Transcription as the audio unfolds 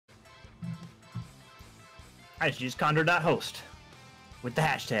IGsCondor.host with the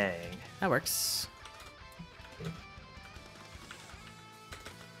hashtag. That works.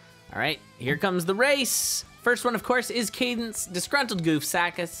 All right, here comes the race. First one, of course, is Cadence, Disgruntled Goof,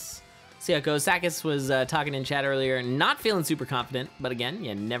 Saakas. See how it goes. Saakas was talking in chat earlier, not feeling super confident, but again,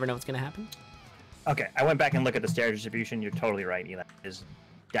 you never know what's gonna happen. Okay, I went back and looked at the stair distribution. You're totally right. Eli is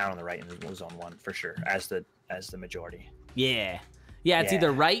down on the right in zone 1 for sure, as the majority. Yeah, it's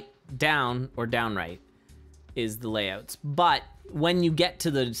either right, down, or down right is the layouts. But when you get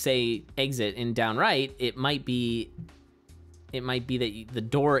to the, say, exit in down right, it might be that the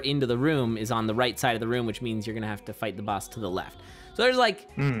door into the room is on the right side of the room, which means you're gonna have to fight the boss to the left. So there's like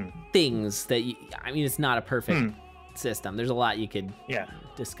things that I mean, it's not a perfect system. There's a lot you could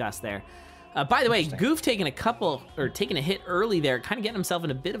discuss there. By the way, Goof taking a hit early there, kind of getting himself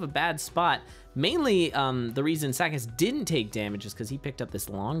in a bit of a bad spot. Mainly the reason Saakas didn't take damage is because he picked up this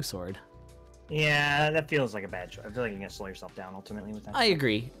longsword. Yeah, that feels like a bad choice. I feel like you're gonna slow yourself down ultimately with that. I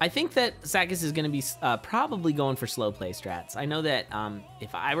agree. I think that Saakas is gonna be probably going for slow play strats. I know that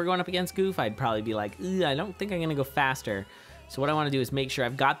if I were going up against Goof, I'd probably be like, I don't think I'm gonna go faster. So what I want to do is make sure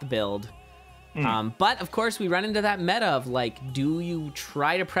I've got the build. But of course, we run into that meta of like, do you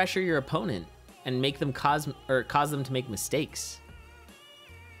try to pressure your opponent and make them cause them to make mistakes?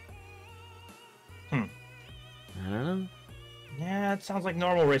 I don't know. Yeah, it sounds like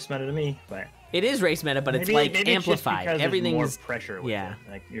normal race meta to me, but it is race meta, but maybe, it's like amplified. Everything's more pressure. With it.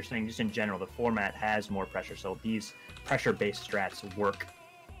 Like you're saying, just in general, the format has more pressure, so these pressure-based strats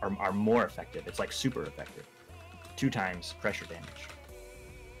are more effective. It's like super effective. 2 times pressure damage.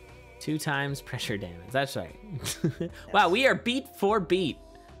 2 times pressure damage. That's right. Yes. Wow, we are beat for beat.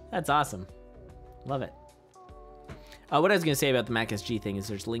 That's awesome. Love it. What I was going to say about the Mac SG thing is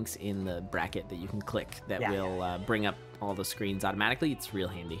there's links in the bracket that you can click that will bring up all the screens automatically. It's real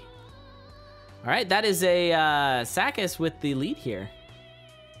handy. All right, that is a Saakas with the lead here.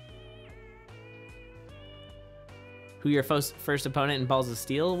 Who your first opponent in Balls of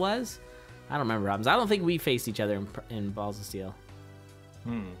Steel was? I don't remember, Robins. I don't think we faced each other in Balls of Steel.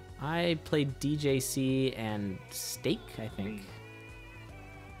 I played DJC and Steak, I think.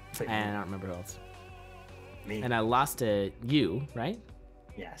 And I don't remember who else. And I lost to you, right?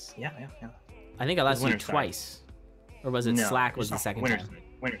 Yes. Yeah. I think I lost to you twice. Or was it Slack was the second time?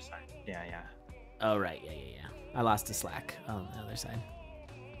 Winner's side. Yeah. Oh, right. Yeah. I lost to Slack on the other side.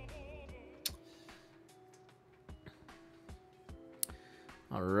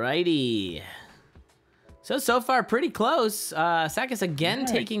 Alrighty. So far, pretty close. Saakas again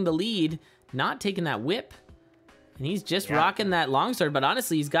taking the lead, not taking that whip. And he's just rocking that longsword, but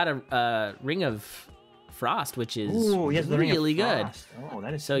honestly, he's got a Ring of Frost, which is really good. Oh,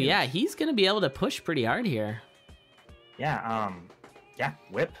 that is so huge. Yeah, he's going to be able to push pretty hard here. Yeah,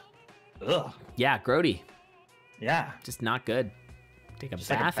 whip. Ugh. Yeah, Grody. Yeah. Just not good. Take a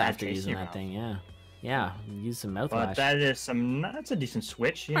bath after using that thing, Yeah, use some mouthwash. But that's a decent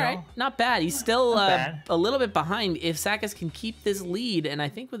switch, you know? All right, not bad. He's still a little bit behind. If Saakas can keep this lead, and I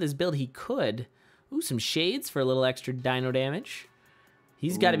think with his build he could. Ooh, some shades for a little extra dino damage.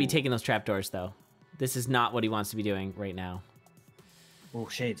 He's got to be taking those trapdoors, though. This is not what he wants to be doing right now. Oh,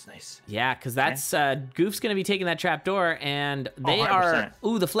 shades, nice. Yeah, because that's Goof's going to be taking that trapdoor, and they are...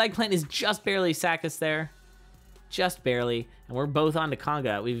 Ooh, the flag plant is just barely Saakas there. Just barely. And we're both on to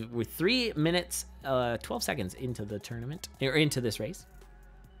Conga. We're 3 minutes, 12 seconds into the tournament, or into this race.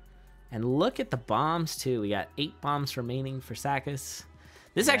 And look at the bombs, too. We got 8 bombs remaining for Saakas.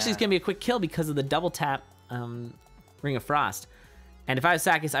 This actually is going to be a quick kill because of the double tap Ring of Frost. And if I was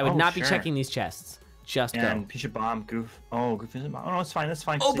Saakas, I would not be checking these chests. Just go. And he should bomb Goof. Oh, Goof isn't bomb. Oh, no, it's fine. That's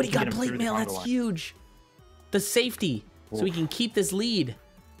fine. Oh, but he got plate mail. That's huge. The safety. So we can keep this lead.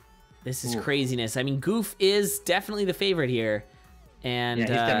 This is craziness. I mean, Goof is definitely the favorite here. And he's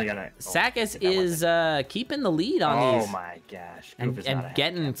definitely gonna, Saakas is keeping the lead on these. Oh my gosh. And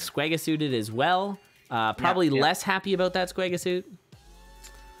getting Squega suited as well. Probably less happy about that Squega suit.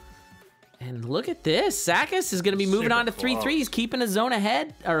 And look at this. Saakas is going to be moving on to 3-3. He's keeping a zone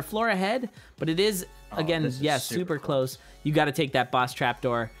ahead, or a floor ahead. But it is, again, super close. You got to take that boss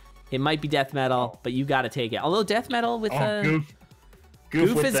trapdoor. It might be death metal, but you got to take it. Although death metal with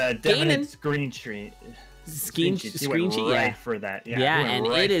Goof with the gaining screen sheet. Screen sheet, right for that. Yeah, and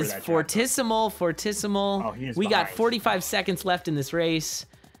it is fortissimo. Oh, we got 45 seconds left in this race.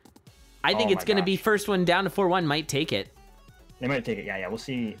 I think it's going to be first one down to 4-1. Might take it. They might take it. Yeah. We'll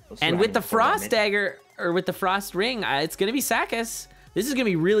see. And with the Frost Dagger, or with the Frost Ring, it's going to be Saakas. This is going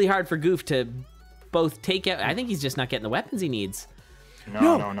to be really hard for Goof to both take out. I think he's just not getting the weapons he needs.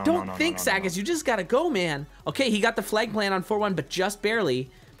 No, don't think, Saakas. You just got to go, man. Okay, he got the flag plant on 4-1, but just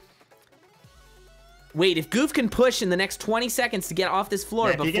barely. Wait, if Goof can push in the next 20 seconds to get off this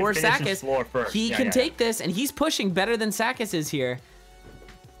floor before Saakas, he can take this, and he's pushing better than Saakas is here.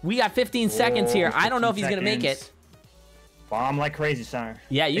 We got 15 seconds here. I don't know if he's gonna make it. Bomb like crazy, son.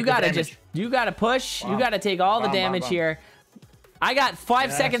 Yeah, you gotta push. Bomb. You gotta take all the damage here. I got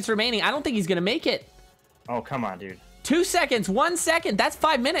 5 seconds remaining. I don't think he's gonna make it. Oh, come on, dude. 2 seconds, 1 second. That's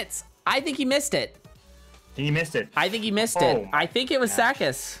 5 minutes. I think he missed it. He missed it. I think he missed it. I think it was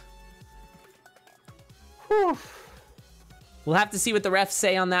Saakas. Whew. We'll have to see what the refs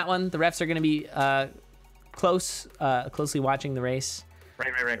say on that one. The refs are gonna be closely watching the race.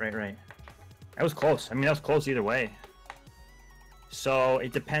 Right. That was close. I mean, that was close either way. So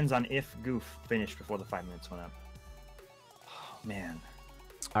it depends on if Goof finished before the 5 minutes went up. Oh, man.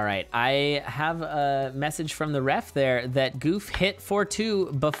 All right, I have a message from the ref there that Goof hit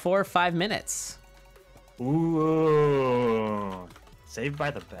 4-2 before 5 minutes. Ooh, saved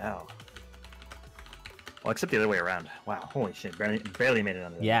by the bell. Well, except the other way around. Wow, holy shit, barely made it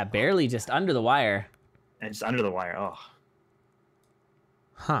under. Yeah, barely, just under the wire. And just under the wire. Oh.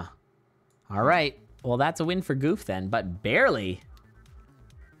 Huh. All right. Well, that's a win for Goof then, but barely.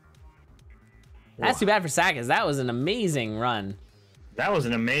 That's too bad for Saakas. That was an amazing run. That was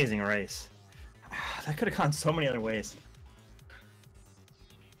an amazing race. That could have gone so many other ways.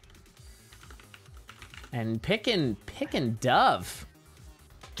 And picking Dove.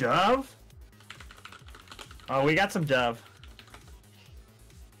 Dove? Oh, we got some Dove.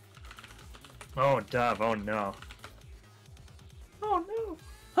 Oh, Dove. Oh, no. Oh, no.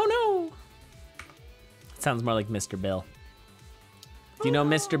 Oh, no. Sounds more like Mr. Bill. Do you know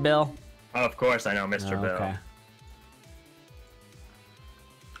Mr. Bill? Oh, of course I know Mr. Bill. Okay.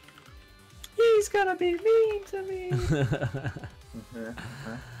 He's gonna be mean to me.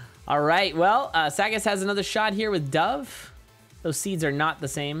 All right, well, Saakas has another shot here with Dove. Those seeds are not the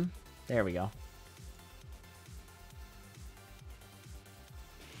same. There we go.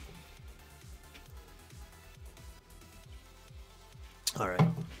 All right.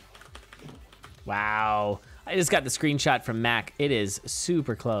 Wow. I just got the screenshot from Mac. It is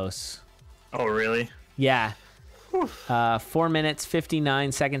super close. Oh, really? Yeah. 4 minutes,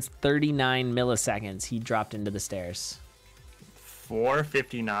 59 seconds, 39 milliseconds. He dropped into the stairs.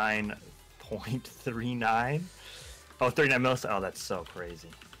 4:59.39? Oh, 39 milliseconds. Oh, that's so crazy.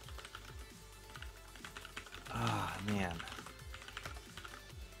 Ah, oh, man.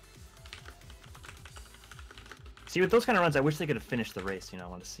 See, with those kind of runs, I wish they could have finished the race. You know, I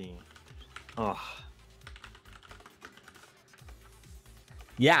want to see. Oh.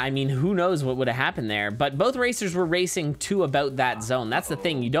 Yeah, I mean, who knows what would have happened there? But both racers were racing to about that zone. That's the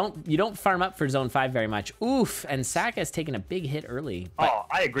thing. You don't farm up for zone 5 very much. Oof, and Saakas taking a big hit early. But... Oh,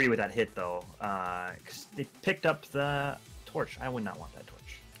 I agree with that hit though. Because they picked up the torch. I would not want that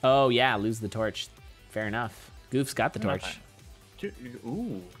torch. Oh yeah, lose the torch. Fair enough. Goof's got the torch.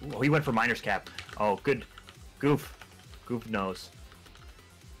 Ooh, he went for miner's cap. Oh, good. Goof knows.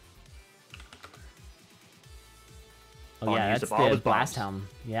 Oh yeah, that's the blast helm.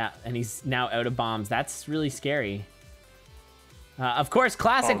 Yeah, and he's now out of bombs. That's really scary. Of course,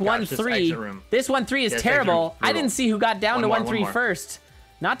 classic 1-3. This 1-3 is terrible. I didn't see who got down to 1-3 first.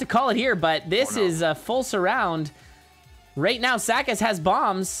 Not to call it here, but this is a full surround. Right now, Saakas has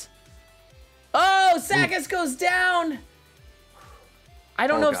bombs. Oh, Saakas goes down. I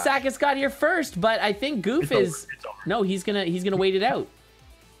don't know if Saakas got here first, but I think Goof is. No, he's gonna wait it out.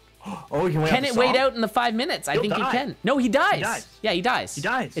 Oh, he can it wait out in the 5 minutes? I think he can. No, he dies. Yeah, he dies. He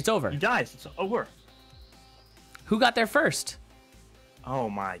dies. It's over. He dies. It's over. Who got there first? Oh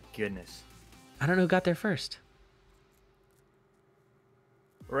my goodness. I don't know who got there first.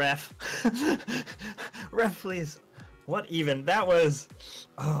 Ref. Ref, please. What even? That was...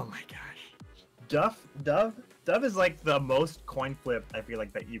 Oh my gosh. Dove is like the most coin flip I feel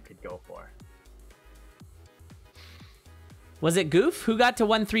like that you could go for. Was it Goof? Who got to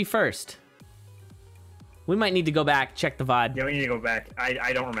 1-3 first? We might need to go back, check the VOD. Yeah, we need to go back.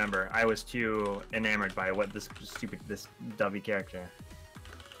 I don't remember. I was too enamored by what this Dovey character.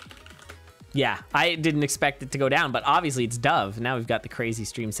 Yeah, I didn't expect it to go down, but obviously it's Dove. Now we've got the crazy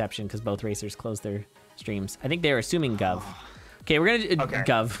streamception because both racers closed their streams. I think they were assuming Gov. Okay, we're gonna do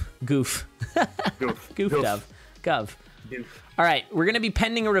Gov. Goof. Goof Dove. Gov. Goof. All right, we're gonna be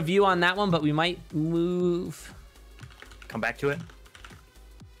pending a review on that one, but we might move. Come back to it.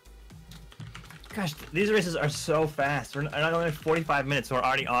 Gosh, these races are so fast. We're not only 45 minutes, so we're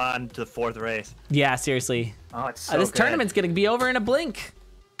already on to the 4th race. Yeah, seriously. Oh, it's so this good. tournament's gonna be over in a blink.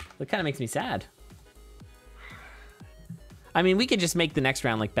 That kind of makes me sad. I mean, we could just make the next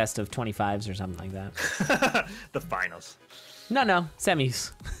round like best of 25s or something like that. The finals. No,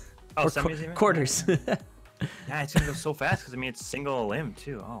 semis. Oh, or semis even? quarters. Yeah, it's gonna go so fast because I mean it's single limb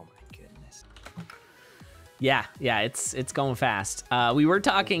too. Oh my goodness. Yeah, it's going fast. We were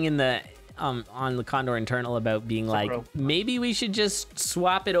talking in the on the Condor internal about being like, maybe we should just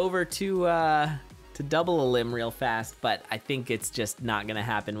swap it over to double a limb real fast, but I think it's just not gonna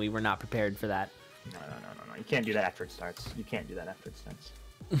happen. We were not prepared for that. No. You can't do that after it starts. You can't do that after it starts.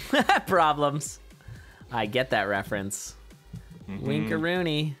 Problems. I get that reference.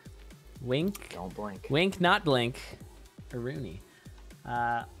 Wink-a-rooney. Wink. Don't blink. Wink, not blink. A Rooney.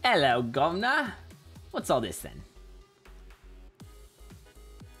 Hello, Governor. What's all this then?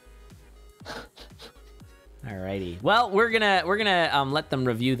 Alrighty. Well, we're gonna let them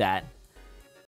review that.